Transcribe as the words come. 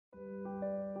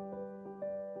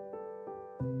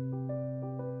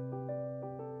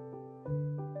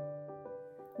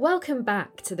Welcome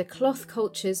back to the Cloth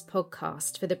Cultures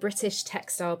podcast for the British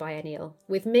Textile Biennial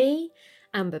with me,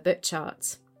 Amber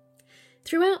Butchart.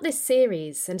 Throughout this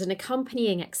series and an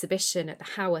accompanying exhibition at the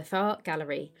Haworth Art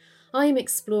Gallery, I am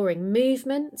exploring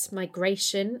movement,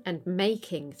 migration and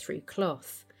making through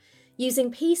cloth, using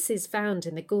pieces found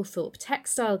in the Gawthorpe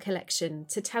Textile Collection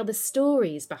to tell the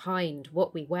stories behind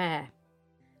what we wear.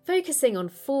 Focusing on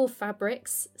 4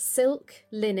 fabrics, silk,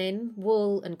 linen,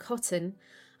 wool and cotton,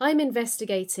 I'm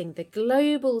investigating the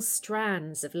global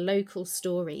strands of local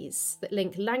stories that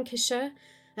link Lancashire,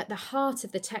 at the heart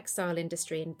of the textile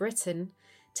industry in Britain,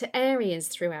 to areas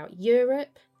throughout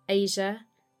Europe, Asia,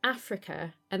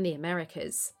 Africa and the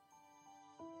Americas.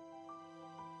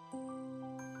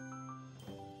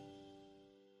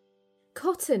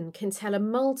 Cotton can tell a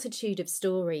multitude of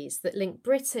stories that link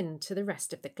Britain to the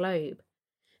rest of the globe.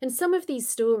 And some of these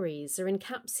stories are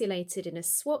encapsulated in a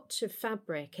swatch of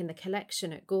fabric in the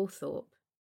collection at Gawthorpe.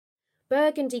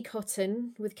 Burgundy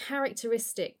cotton, with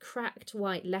characteristic cracked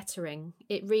white lettering,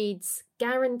 it reads,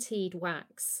 "Guaranteed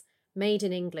wax, made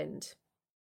in England."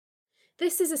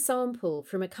 This is a sample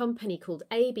from a company called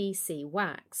ABC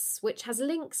Wax, which has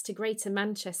links to Greater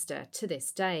Manchester to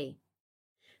this day.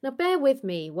 Now bear with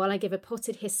me while I give a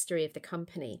potted history of the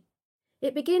company.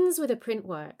 It begins with a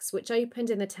printworks which opened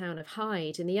in the town of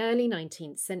Hyde in the early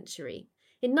 19th century.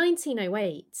 In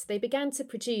 1908, they began to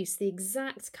produce the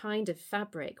exact kind of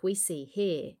fabric we see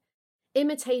here,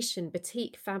 imitation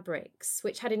batik fabrics,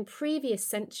 which had in previous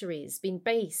centuries been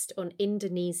based on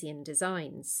Indonesian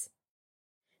designs.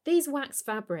 These wax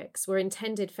fabrics were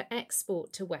intended for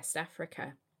export to West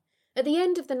Africa. At the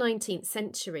end of the 19th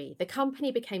century, the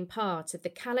company became part of the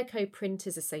Calico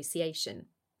Printers Association.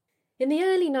 In the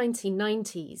early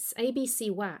 1990s,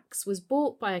 ABC Wax was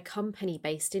bought by a company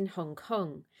based in Hong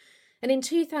Kong, and in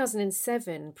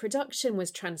 2007, production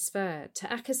was transferred to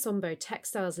Akosombo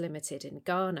Textiles Limited in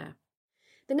Ghana.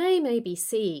 The name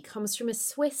ABC comes from a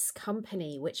Swiss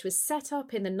company which was set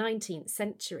up in the 19th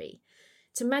century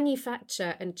to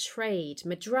manufacture and trade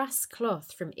Madras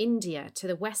cloth from India to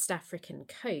the West African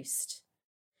coast.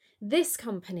 This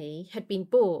company had been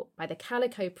bought by the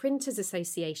Calico Printers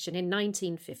Association in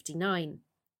 1959.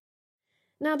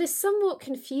 Now, this somewhat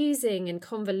confusing and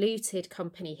convoluted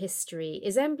company history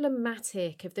is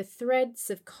emblematic of the threads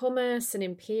of commerce and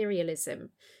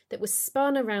imperialism that was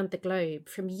spun around the globe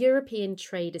from European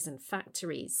traders and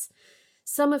factories,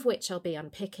 some of which I'll be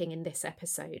unpicking in this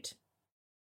episode.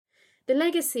 The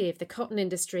legacy of the cotton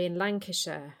industry in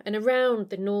Lancashire and around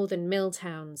the northern mill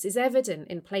towns is evident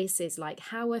in places like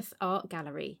Haworth Art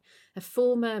Gallery, a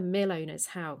former mill owner's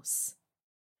house.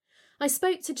 I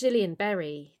spoke to Gillian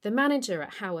Berry, the manager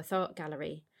at Haworth Art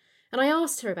Gallery, and I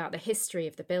asked her about the history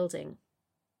of the building.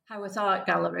 Haworth Art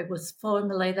Gallery was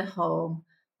formerly the home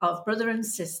of brother and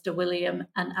sister William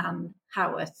and Anne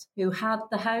Haworth, who had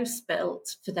the house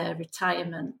built for their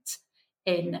retirement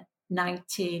in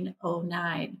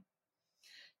 1909.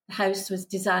 The house was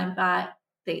designed by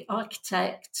the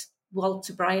architect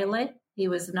Walter Brierley. He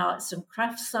was an arts and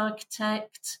crafts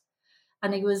architect,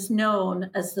 and he was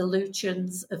known as the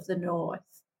Lutyens of the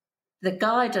North. The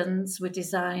gardens were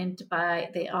designed by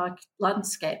the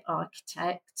landscape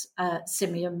architect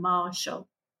Simeon Marshall.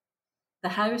 The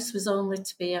house was only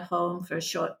to be a home for a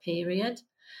short period.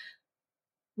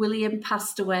 William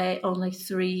passed away only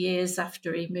 3 years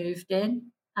after he moved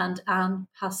in, and Anne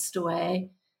passed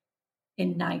away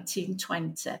in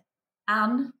 1920.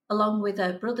 Anne, along with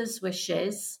her brother's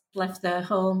wishes, left their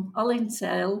home,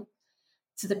 Ollintale,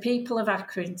 to the people of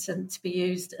Accrington to be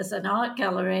used as an art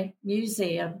gallery,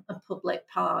 museum and public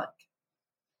park.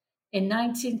 In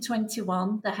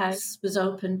 1921, the house was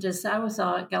opened as Haworth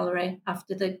Art Gallery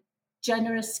after the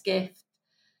generous gift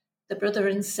the brother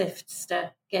and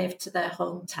sister gave to their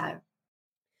hometown.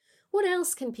 What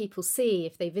else can people see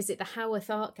if they visit the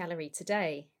Haworth Art Gallery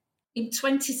today? In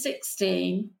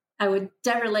 2016, our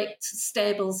derelict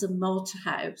stables and motor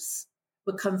house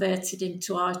were converted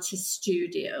into artist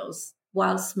studios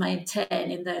whilst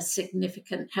maintaining their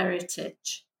significant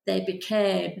heritage. They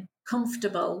became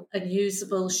comfortable and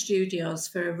usable studios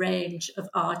for a range of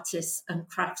artists and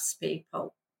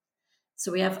craftspeople.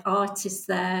 So we have artists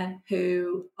there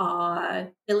who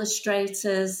are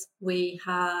illustrators, we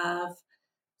have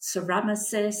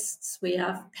ceramicists, we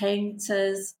have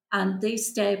painters, and these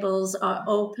stables are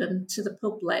open to the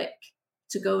public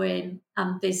to go in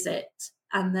and visit.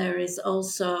 And there is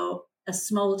also a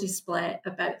small display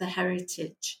about the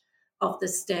heritage of the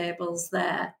stables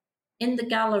there. In the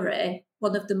gallery,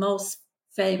 one of the most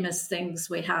famous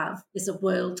things we have is a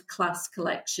world-class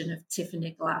collection of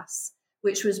Tiffany glass,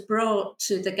 which was brought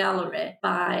to the gallery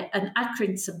by an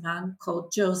Accrington man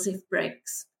called Joseph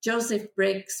Briggs. Joseph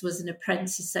Briggs was an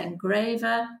apprentice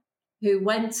engraver who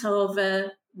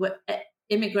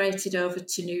immigrated over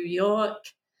to New York,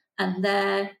 and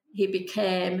there he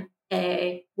became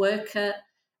a worker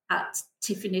at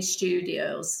Tiffany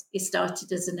Studios. He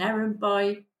started as an errand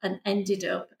boy and ended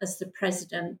up as the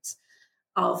president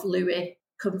of Louis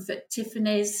Comfort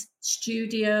Tiffany's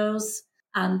Studios,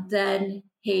 and then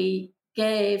he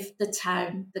gave the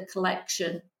town the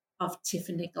collection of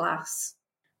Tiffany glass.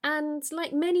 And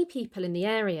like many people in the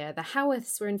area, the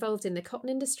Howarths were involved in the cotton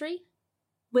industry?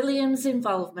 William's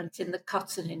involvement in the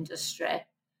cotton industry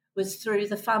was through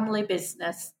the family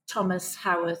business Thomas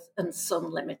Howarth and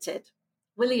Son Limited.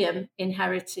 William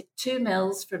inherited 2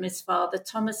 mills from his father,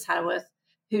 Thomas Howarth,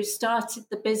 who started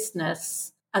the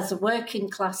business as a working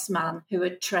class man who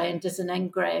had trained as an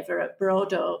engraver at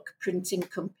Broad Oak Printing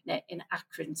Company in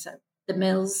Accrington. The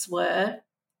mills were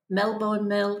Melbourne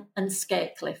Mill and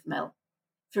Skatecliff Mill.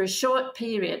 For a short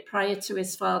period prior to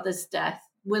his father's death,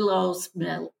 Willows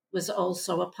Mill was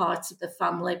also a part of the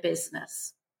family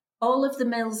business. All of the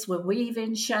mills were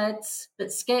weaving sheds, but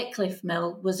Skatecliff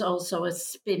Mill was also a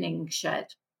spinning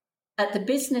shed. At the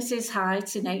business's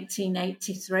height in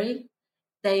 1883,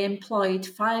 they employed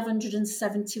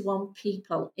 571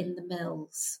 people in the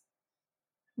mills.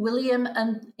 William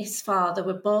and his father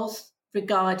were both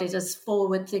regarded as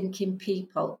forward-thinking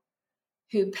people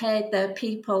who paid their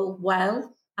people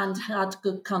well and had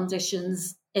good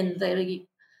conditions in the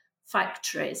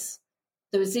factories.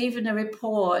 There was even a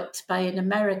report by an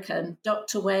American,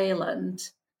 Dr. Wayland,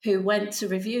 who went to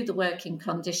review the working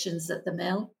conditions at the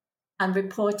mill and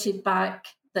reported back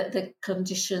that the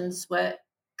conditions were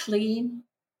clean,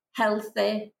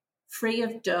 healthy, free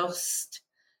of dust,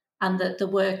 and that the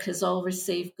workers all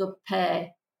received good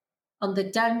pay. On the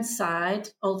downside,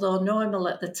 although normal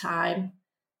at the time,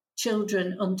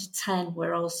 children under 10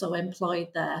 were also employed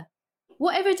there.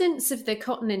 What evidence of the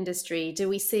cotton industry do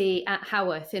we see at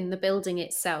Haworth in the building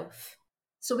itself?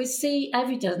 So we see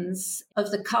evidence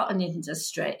of the cotton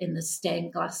industry in the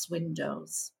stained glass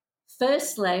windows.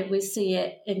 Firstly, we see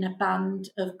it in a band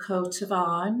of coat of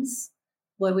arms,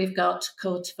 where we've got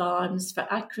coat of arms for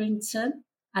Accrington,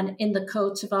 and in the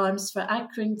coat of arms for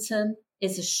Accrington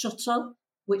is a shuttle,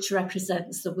 which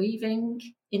represents the weaving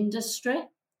industry.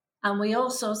 And we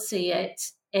also see it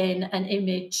in an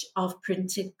image of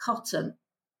printed cotton.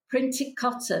 Printed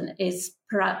cotton is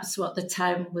perhaps what the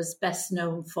town was best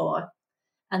known for,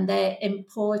 and they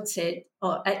imported,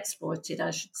 or exported,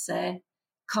 I should say,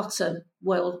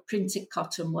 printed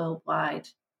cotton worldwide.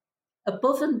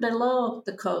 Above and below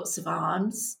the coats of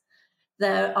arms,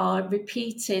 there are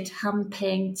repeated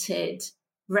hand-painted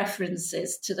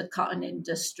references to the cotton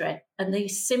industry, and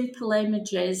these simple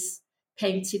images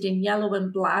painted in yellow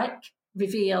and black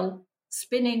reveal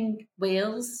spinning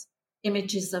wheels,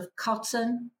 images of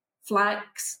cotton,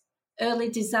 flax, early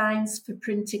designs for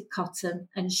printed cotton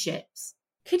and ships.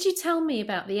 Could you tell me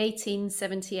about the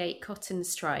 1878 cotton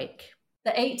strike?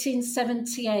 The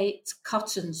 1878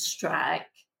 cotton strike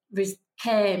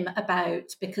came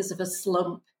about because of a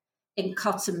slump in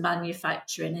cotton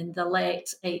manufacturing in the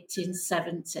late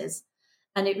 1870s,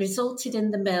 and it resulted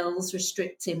in the mills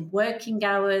restricting working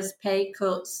hours, pay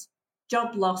cuts,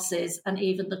 job losses, and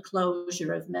even the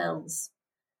closure of mills.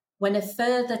 When a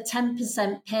further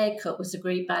 10% pay cut was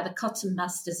agreed by the Cotton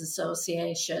Masters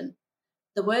Association,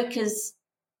 the workers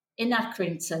in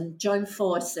Accrington joined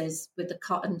forces with the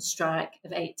cotton strike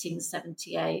of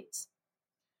 1878.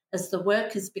 As the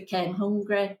workers became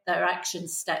hungry, their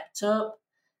actions stepped up.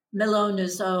 Mill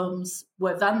owners' homes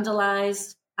were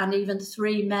vandalised, and even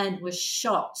 3 men were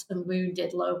shot and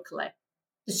wounded locally.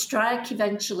 The strike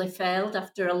eventually failed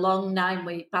after a long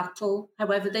 9-week battle.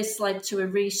 However, this led to a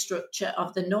restructure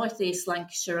of the North East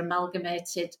Lancashire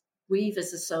Amalgamated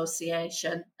Weavers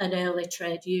Association, an early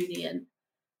trade union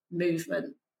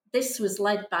movement. This was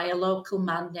led by a local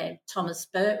man named Thomas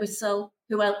Birtwistle,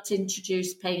 who helped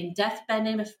introduce paying death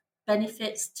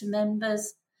benefits to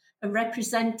members and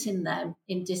representing them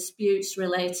in disputes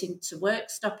relating to work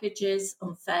stoppages,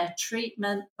 unfair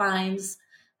treatment, fines,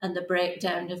 and the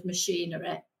breakdown of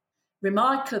machinery.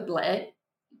 Remarkably,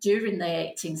 during the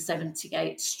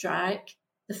 1878 strike,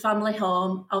 the family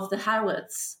home of the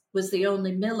Howarths was the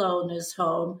only mill owner's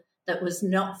home that was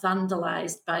not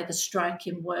vandalised by the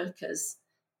striking workers,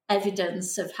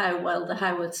 evidence of how well the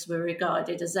Howarths were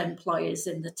regarded as employers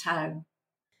in the town.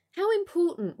 How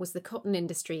important was the cotton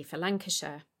industry for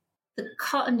Lancashire? The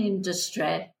cotton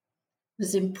industry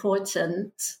was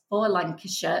important for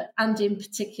Lancashire and in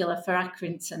particular for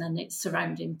Accrington and its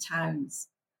surrounding towns.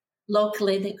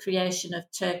 locally the creation of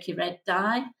Turkey red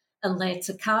dye and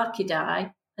later khaki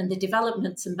dye, and the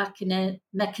development and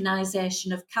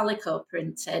mechanisation of calico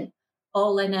printing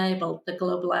all enabled the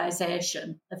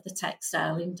globalisation of the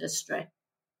textile industry.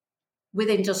 With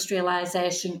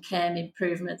industrialisation came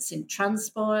improvements in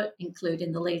transport,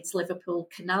 including the Leeds-Liverpool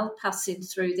Canal passing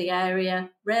through the area,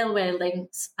 railway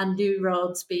links and new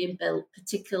roads being built,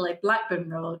 particularly Blackburn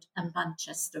Road and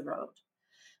Manchester Road,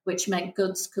 which meant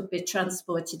goods could be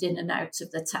transported in and out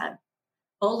of the town.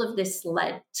 All of this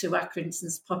led to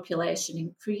Accrington's population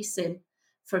increasing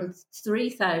from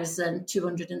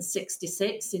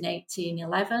 3,266 in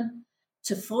 1811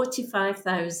 to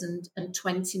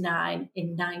 45,029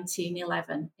 in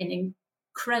 1911, an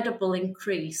incredible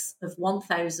increase of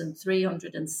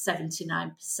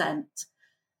 1,379%.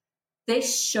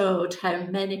 This showed how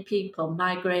many people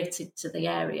migrated to the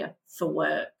area for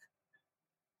work.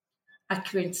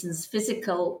 Accrington's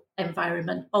physical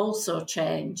environment also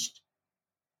changed.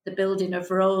 The building of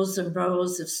rows and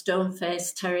rows of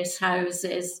stone-faced terrace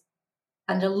houses,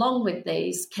 and along with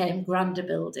these came grander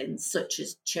buildings such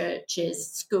as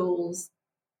churches, schools,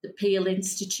 the Peel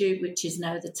Institute, which is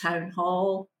now the Town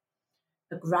Hall,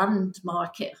 a grand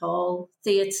market hall,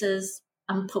 theatres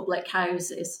and public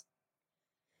houses.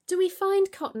 Do we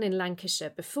find cotton in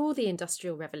Lancashire before the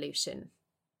Industrial Revolution?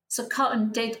 So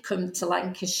cotton did come to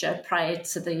Lancashire prior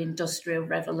to the Industrial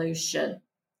Revolution,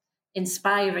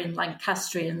 inspiring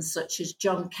Lancastrians such as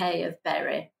John Kay of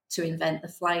Bury to invent the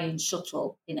flying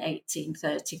shuttle in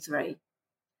 1833.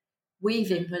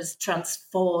 Weaving was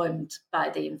transformed by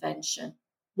the invention.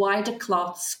 Wider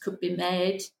cloths could be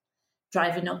made,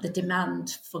 driving up the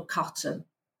demand for cotton.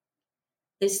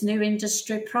 This new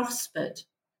industry prospered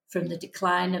from the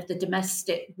decline of the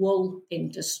domestic wool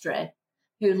industry,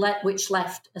 which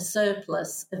left a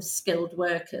surplus of skilled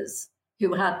workers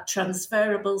who had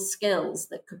transferable skills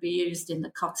that could be used in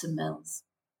the cotton mills.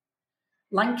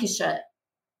 Lancashire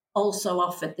also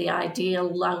offered the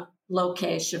ideal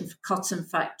location for cotton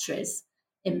factories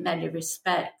in many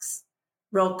respects.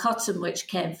 Raw cotton, which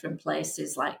came from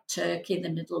places like Turkey, the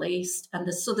Middle East, and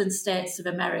the southern states of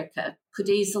America, could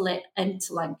easily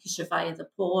enter Lancashire via the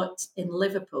port in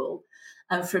Liverpool,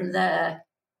 and from there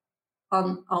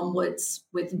onwards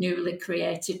with newly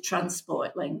created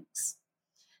transport links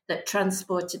that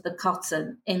transported the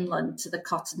cotton inland to the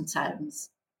cotton towns.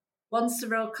 Once the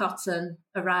raw cotton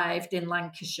arrived in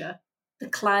Lancashire, the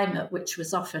climate, which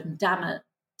was often damp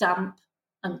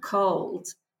and cold,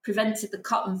 prevented the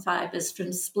cotton fibres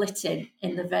from splitting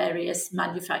in the various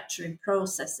manufacturing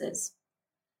processes.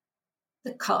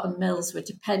 The cotton mills were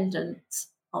dependent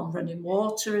on running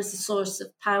water as a source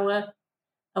of power,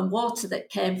 and water that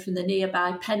came from the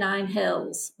nearby Pennine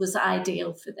Hills was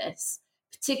ideal for this,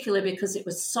 particularly because it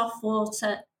was soft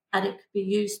water and it could be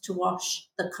used to wash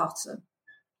the cotton.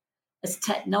 As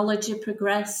technology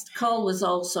progressed, coal was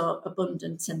also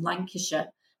abundant in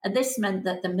Lancashire, and this meant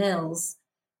that the mills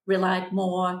relied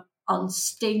more on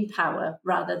steam power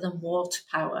rather than water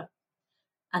power,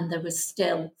 and there was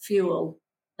still fuel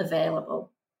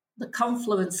available. The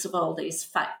confluence of all these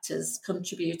factors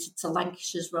contributed to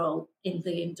Lancashire's role in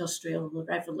the Industrial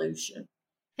Revolution.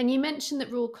 And you mentioned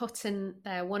that raw cotton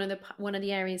there, one of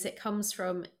the areas it comes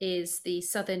from is the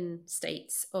southern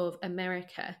states of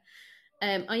America.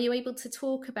 Are you able to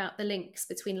talk about the links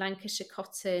between Lancashire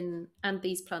cotton and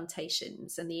these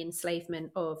plantations and the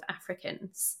enslavement of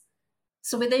Africans?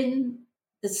 So within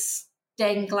the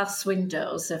stained glass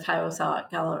windows of Howarth Art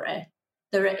Gallery,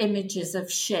 there are images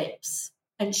of ships,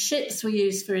 and ships were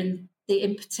used for the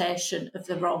importation of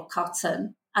the raw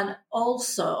cotton and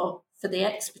also for the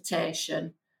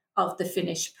exportation of the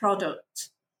finished product.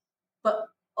 But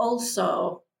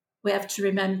also we have to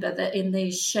remember that in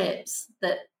these ships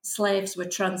that slaves were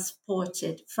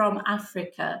transported from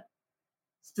Africa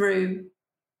through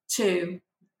to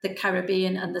the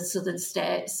Caribbean and the southern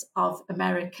states of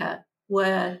America,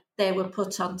 where they were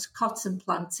put onto cotton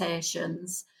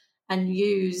plantations and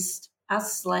used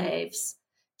as slaves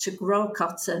to grow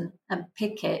cotton and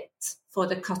pick it for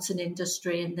the cotton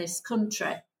industry in this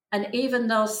country. And even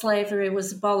though slavery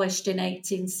was abolished in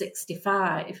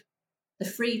 1865, the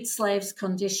freed slaves'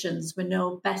 conditions were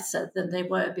no better than they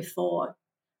were before.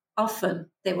 Often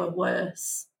they were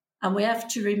worse. And we have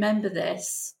to remember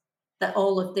this, that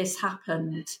all of this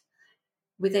happened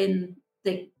within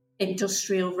the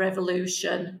Industrial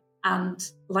Revolution and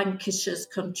Lancashire's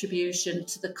contribution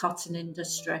to the cotton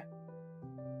industry.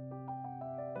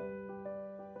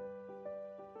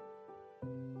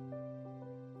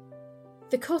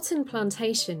 The cotton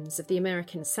plantations of the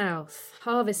American South,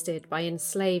 harvested by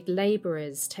enslaved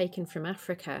labourers taken from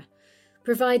Africa,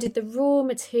 provided the raw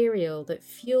material that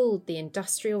fueled the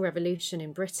Industrial Revolution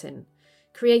in Britain,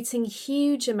 creating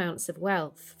huge amounts of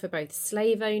wealth for both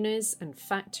slave owners and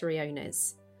factory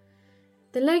owners.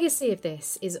 The legacy of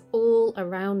this is all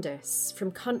around us,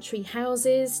 from country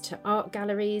houses to art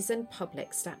galleries and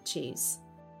public statues.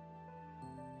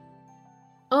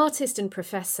 Artist and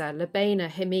professor Lubaina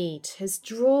Hamid has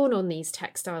drawn on these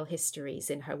textile histories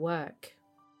in her work.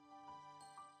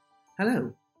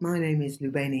 Hello, my name is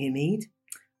Lubaina Hamid.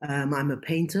 I'm a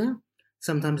painter,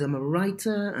 sometimes I'm a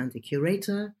writer and a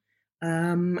curator,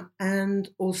 and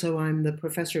also I'm the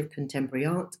Professor of Contemporary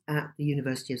Art at the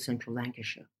University of Central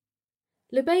Lancashire.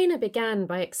 Lubaina began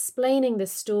by explaining the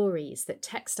stories that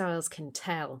textiles can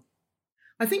tell.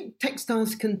 I think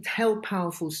textiles can tell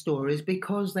powerful stories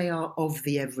because they are of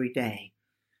the everyday.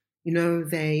 You know,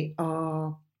 they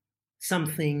are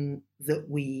something that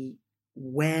we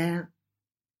wear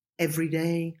every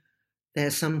day. They're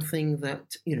something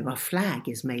that, a flag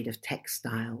is made of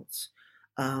textiles.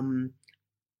 A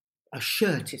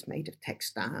shirt is made of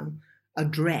textile. A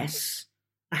dress,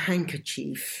 a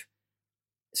handkerchief.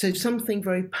 So something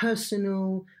very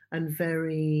personal and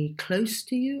very close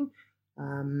to you,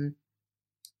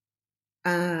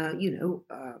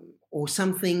 or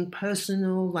something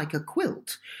personal like a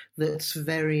quilt that's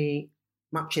very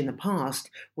much in the past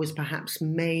was perhaps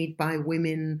made by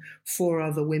women for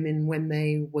other women when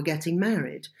they were getting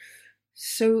married.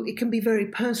 So it can be very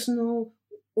personal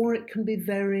or it can be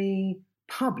very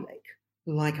public,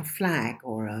 like a flag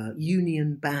or a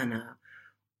union banner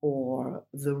or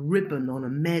the ribbon on a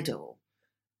medal,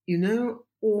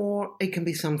 or it can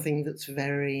be something that's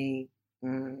very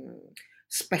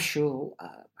special,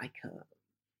 like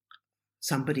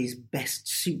somebody's best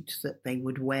suit that they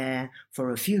would wear for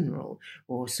a funeral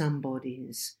or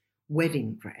somebody's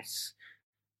wedding dress.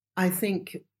 I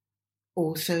think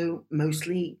also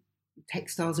mostly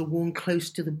textiles are worn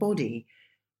close to the body,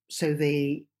 so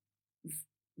they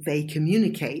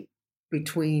communicate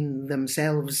between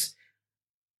themselves.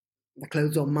 The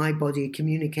clothes on my body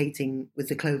communicating with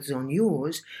the clothes on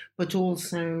yours, but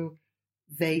also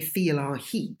they feel our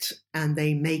heat and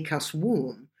they make us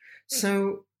warm.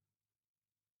 So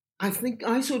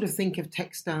I sort of think of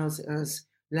textiles as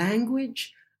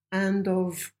language and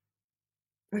of,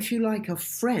 if you like, a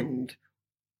friend.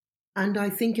 And I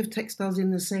think of textiles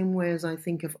in the same way as I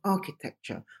think of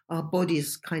architecture. Our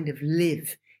bodies kind of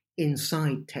live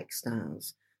inside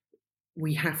textiles.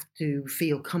 We have to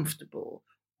feel comfortable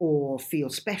or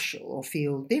feel special or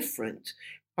feel different,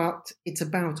 but it's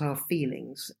about our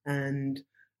feelings and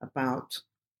about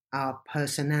our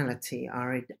personality,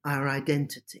 our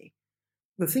identity.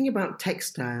 The thing about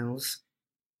textiles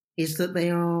is that they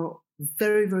are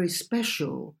very, very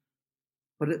special,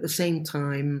 but at the same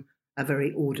time, a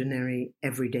very ordinary,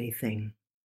 everyday thing.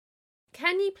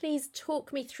 Can you please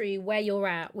talk me through where you're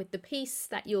at with the piece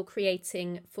that you're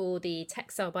creating for the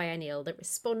Textile Biennial that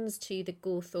responds to the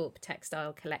Gawthorpe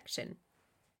Textile Collection?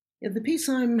 Yeah, the piece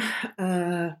I'm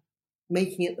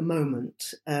making at the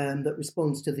moment that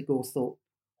responds to the Gawthorpe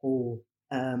Hall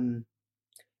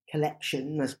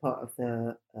collection as part of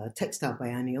the Textile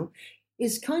Biennial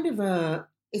is kind of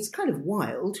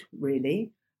wild,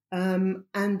 really,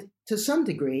 and to some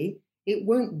degree, it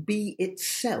won't be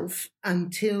itself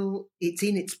until it's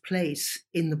in its place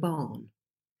in the barn.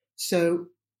 So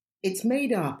it's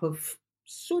made up of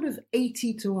sort of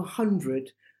 80 to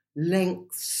 100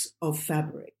 lengths of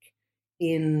fabric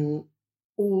in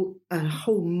a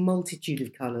whole multitude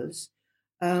of colours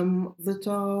that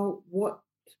are what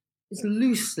is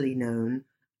loosely known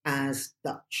as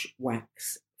Dutch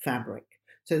wax fabric.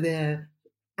 So they're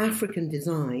African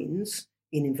designs,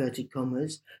 in inverted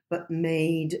commas, but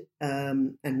made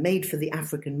for the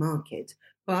African market,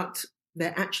 but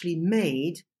they're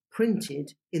actually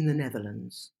printed in the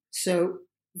Netherlands. So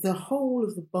the whole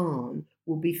of the barn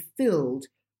will be filled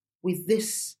with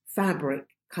this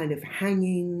fabric kind of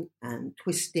hanging and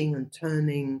twisting and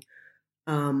turning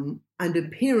and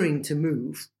appearing to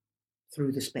move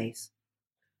through the space.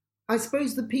 I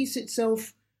suppose the piece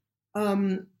itself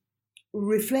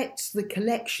reflects the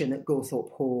collection at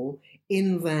Gawthorpe Hall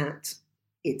in that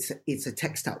it's a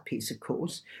textile piece, of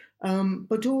course,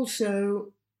 but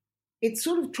also it's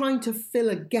sort of trying to fill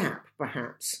a gap,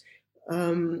 perhaps.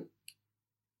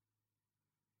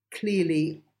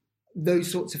 Clearly,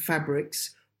 those sorts of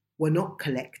fabrics were not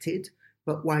collected,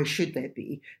 but why should there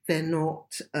be? They're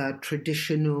not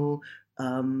traditional,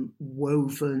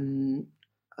 woven,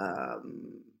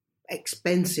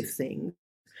 expensive things.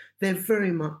 They're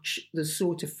very much the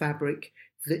sort of fabric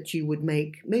that you would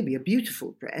make maybe a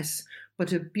beautiful dress,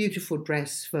 but a beautiful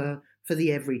dress for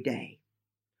the everyday.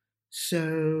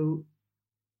 So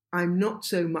I'm not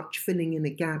so much filling in a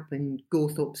gap in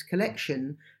Gawthorpe's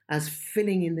collection as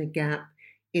filling in a gap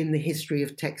in the history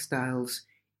of textiles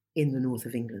in the north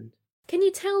of England. Can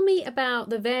you tell me about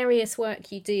the various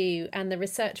work you do and the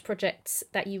research projects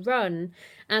that you run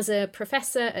as a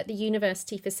professor at the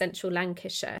University for Central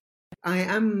Lancashire? I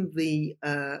am the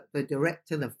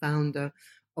director, the founder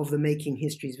of the Making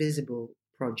Histories Visible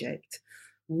project,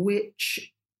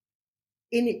 which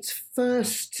in its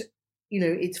first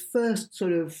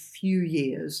sort of few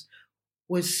years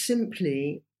was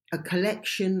simply a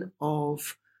collection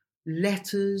of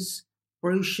letters,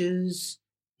 brochures,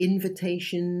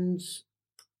 invitations,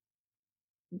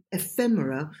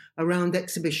 ephemera around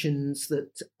exhibitions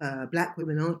that Black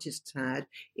women artists had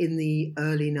in the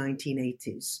early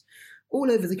 1980s,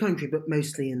 all over the country, but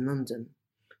mostly in London.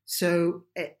 So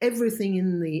everything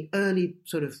in the early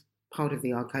sort of part of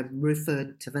the archive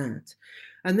referred to that.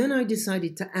 And then I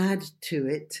decided to add to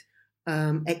it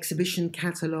exhibition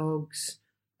catalogues,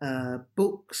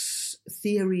 books,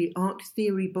 art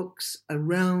theory books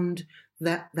around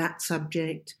that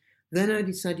subject. Then I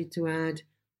decided to add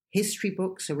history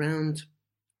books around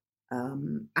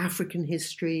African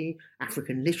history,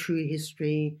 African literary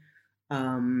history,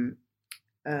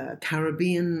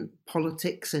 Caribbean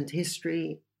politics and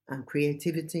history and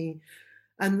creativity.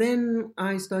 And then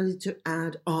I started to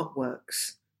add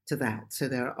artworks to that. So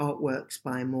there are artworks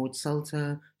by Maud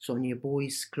Salter, Sonia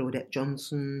Boyce, Claudette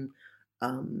Johnson,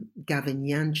 Gavin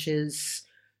Yanches,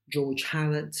 George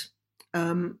Hallett.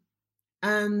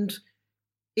 And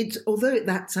it's, although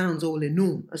that sounds all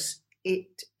enormous,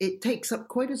 it takes up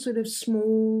quite a sort of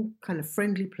small, kind of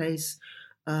friendly place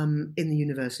in the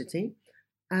university.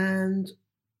 And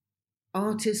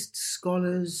artists,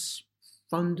 scholars,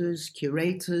 funders,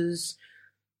 curators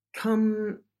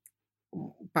come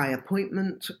by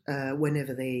appointment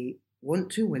whenever they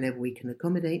want to, whenever we can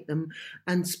accommodate them,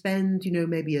 and spend,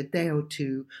 maybe a day or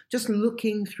two just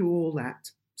looking through all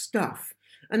that stuff.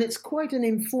 And it's quite an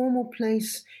informal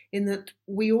place in that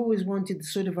we always wanted the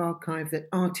sort of archive that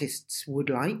artists would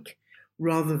like,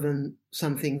 rather than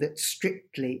something that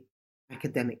strictly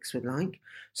academics would like.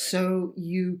 So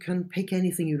you can pick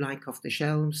anything you like off the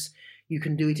shelves. You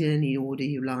can do it in any order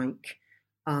you like.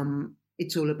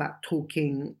 It's all about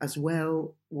talking as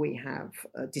well. We have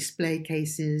display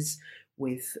cases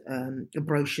with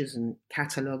brochures and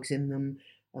catalogues in them,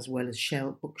 as well as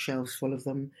bookshelves full of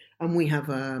them. And we have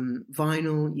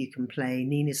vinyl. You can play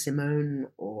Nina Simone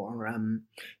or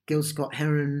Gil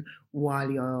Scott-Heron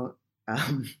while you're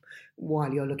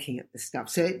looking at the stuff.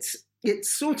 So it's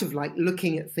sort of like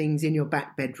looking at things in your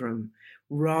back bedroom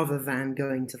rather than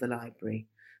going to the library,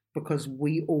 because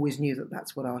we always knew that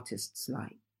that's what artists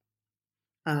like.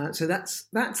 So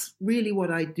that's really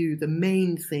what I do, the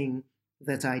main thing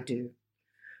that I do.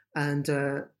 And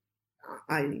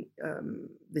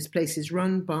this place is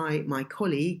run by my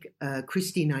colleague,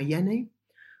 Christine Ayene,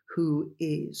 who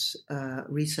is a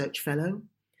research fellow,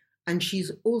 and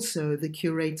she's also the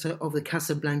curator of the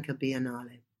Casablanca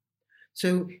Biennale.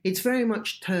 So it's very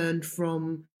much turned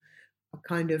from a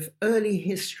kind of early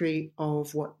history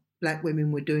of what Black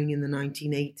women were doing in the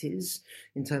 1980s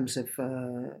in terms of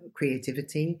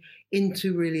creativity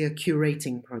into really a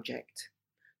curating project.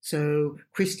 So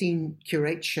Christine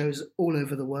curates shows all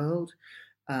over the world,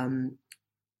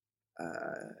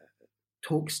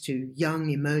 talks to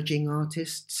young emerging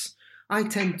artists. I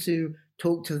tend to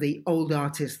talk to the old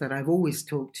artists that I've always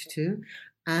talked to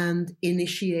and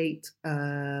initiate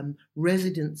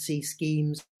residency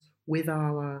schemes with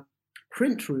our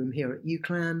print room here at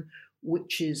UCLan,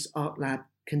 which is Art Lab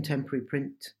Contemporary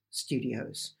Print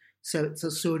Studios. So it's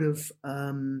a sort of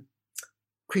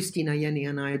Christine Ayene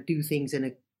and I do things in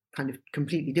a kind of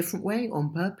completely different way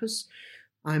on purpose.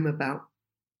 I'm about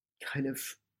kind of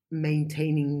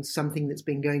maintaining something that's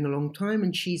been going a long time,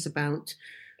 and she's about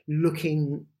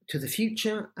looking to the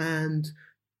future and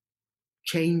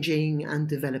changing and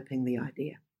developing the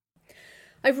idea.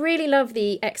 I really love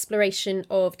the exploration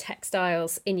of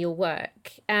textiles in your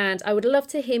work, and I would love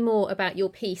to hear more about your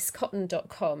piece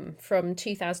Cotton.com from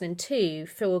 2002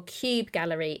 for Cube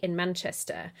Gallery in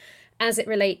Manchester, as it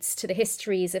relates to the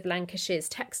histories of Lancashire's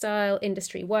textile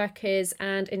industry workers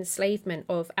and enslavement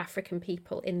of African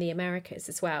people in the Americas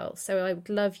as well. So I would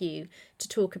love you to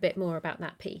talk a bit more about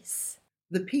that piece.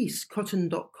 The piece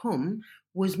Cotton.com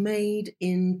was made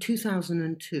in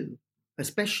 2002.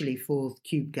 Especially for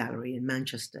Cube Gallery in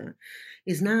Manchester,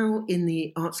 is now in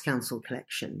the Arts Council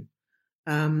collection.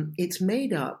 It's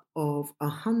made up of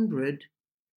 100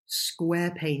 square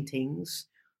paintings,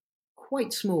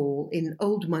 quite small. In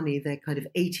old money, they're kind of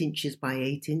 8 inches by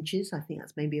 8 inches. I think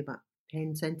that's maybe about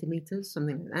 10 centimetres,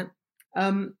 something like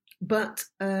that. But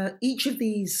each of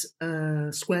these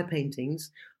square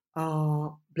paintings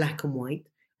are black and white,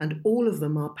 and all of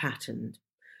them are patterned.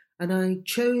 And I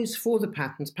chose for the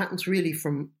patterns really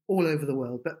from all over the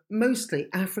world, but mostly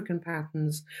African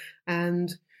patterns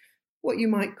and what you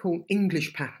might call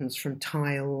English patterns from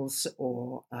tiles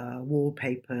or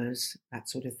wallpapers, that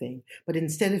sort of thing. But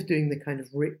instead of doing the kind of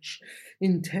rich,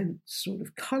 intense sort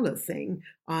of colour thing,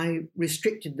 I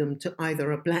restricted them to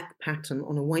either a black pattern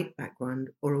on a white background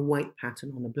or a white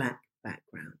pattern on a black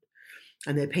background.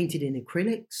 And they're painted in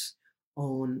acrylics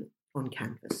on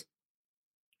canvas.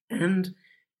 And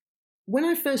when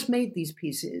I first made these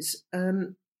pieces,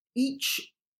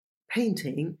 each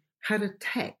painting had a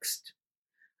text,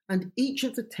 and each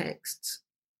of the texts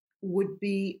would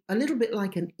be a little bit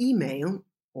like an email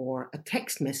or a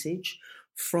text message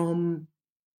from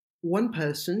one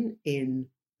person in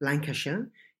Lancashire,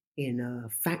 in a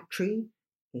factory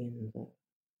in the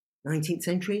 19th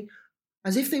century,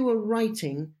 as if they were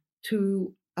writing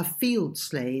to a field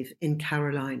slave in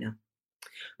Carolina.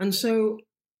 And so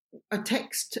a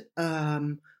text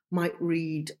might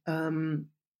read,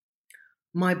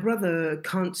 "My brother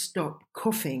can't stop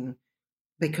coughing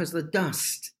because the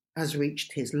dust has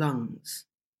reached his lungs."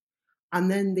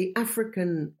 And then the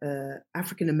African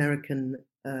American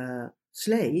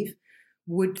slave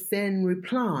would then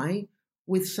reply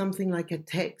with something like a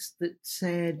text that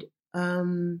said,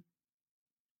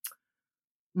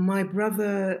 "My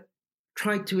brother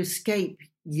tried to escape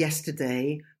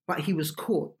yesterday, but he was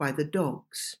caught by the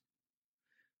dogs."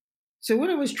 So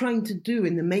what I was trying to do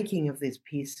in the making of this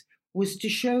piece was to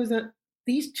show that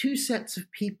these two sets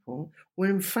of people were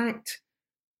in fact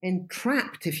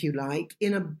entrapped, if you like,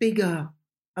 in a bigger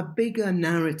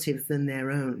narrative than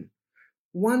their own.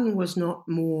 One was not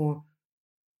more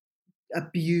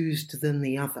abused than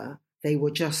the other. They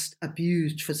were just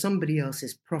abused for somebody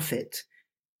else's profit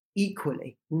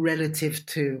equally relative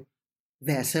to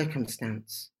their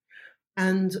circumstance.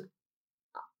 And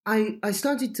I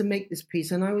started to make this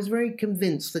piece, and I was very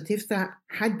convinced that if that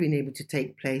had been able to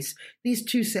take place, these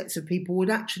two sets of people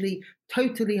would actually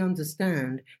totally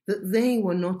understand that they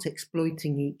were not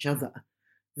exploiting each other.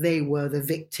 They were the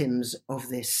victims of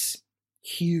this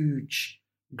huge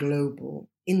global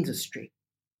industry.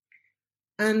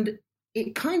 And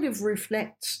it kind of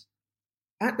reflects,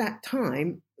 at that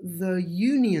time, the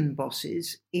union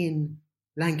bosses in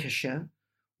Lancashire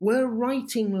were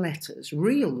writing letters,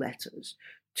 real letters,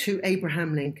 to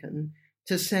Abraham Lincoln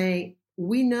to say,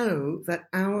 "We know that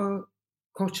our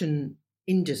cotton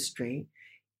industry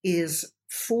is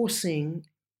forcing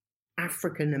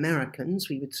African Americans,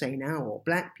 we would say now, or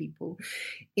black people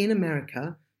in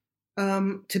America,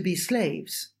 to be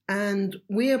slaves. And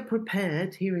we are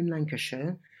prepared here in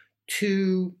Lancashire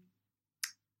to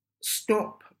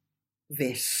stop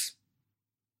this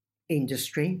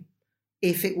industry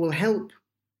if it will help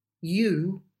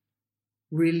you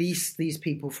release these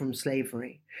people from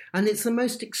slavery." And it's the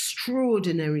most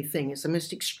extraordinary thing. It's the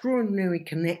most extraordinary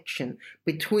connection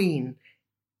between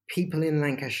people in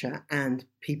Lancashire and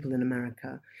people in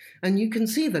America. And you can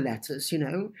see the letters,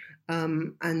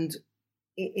 and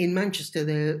in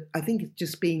Manchester, I think it's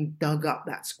just being dug up,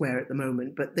 that square at the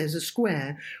moment, but there's a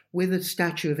square with a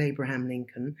statue of Abraham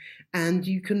Lincoln, and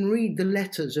you can read the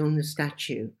letters on the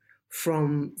statue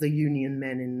from the Union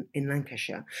men in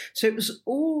Lancashire. So it was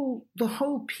the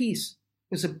whole piece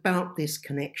was about this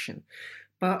connection.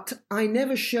 But I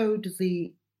never showed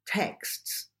the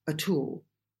texts at all,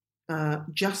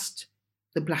 just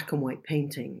the black and white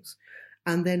paintings.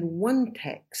 And then one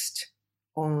text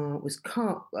was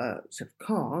carved,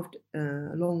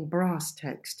 a long brass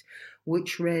text,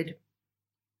 which read,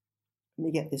 let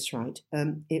me get this right,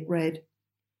 it read,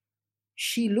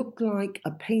 "She looked like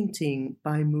a painting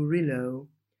by Murillo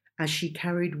as she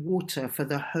carried water for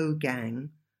the Ho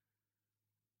gang,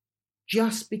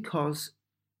 just because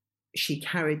she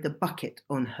carried the bucket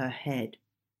on her head."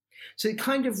 So it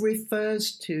kind of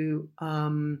refers to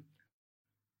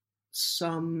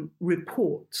some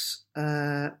reports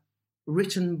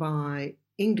written by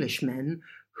Englishmen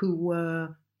who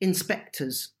were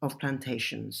inspectors of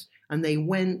plantations, and they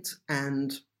went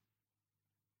and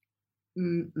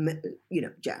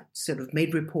sort of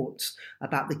made reports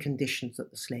about the conditions that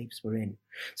the slaves were in.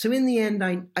 So in the end,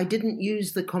 I didn't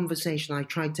use the conversation. I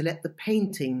tried to let the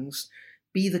paintings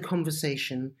be the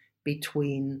conversation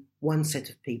between one set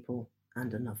of people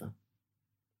and another.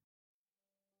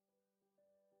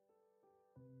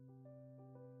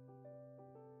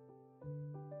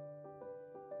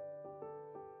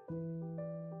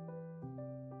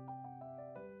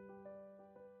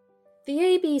 The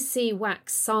ABC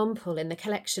wax sample in the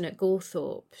collection at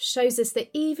Gawthorpe shows us that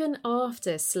even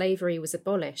after slavery was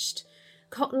abolished,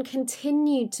 cotton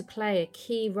continued to play a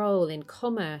key role in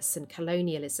commerce and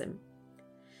colonialism.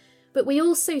 But we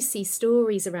also see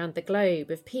stories around the globe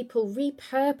of people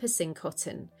repurposing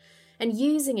cotton and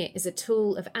using it as a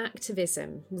tool of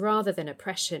activism rather than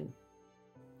oppression.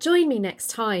 Join me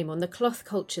next time on the Cloth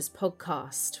Cultures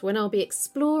podcast, when I'll be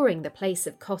exploring the place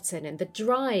of cotton and the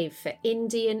drive for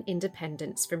Indian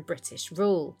independence from British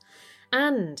rule,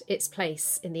 and its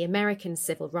place in the American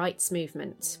civil rights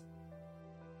movement.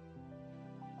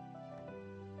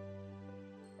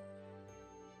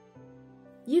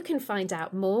 You can find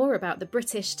out more about the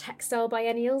British Textile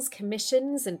Biennial's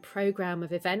commissions and programme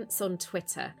of events on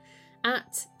Twitter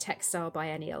 @Textile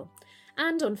Biennial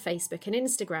and on Facebook and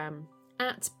Instagram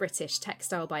 @British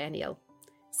Textile Biennial.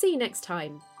 See you next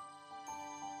time.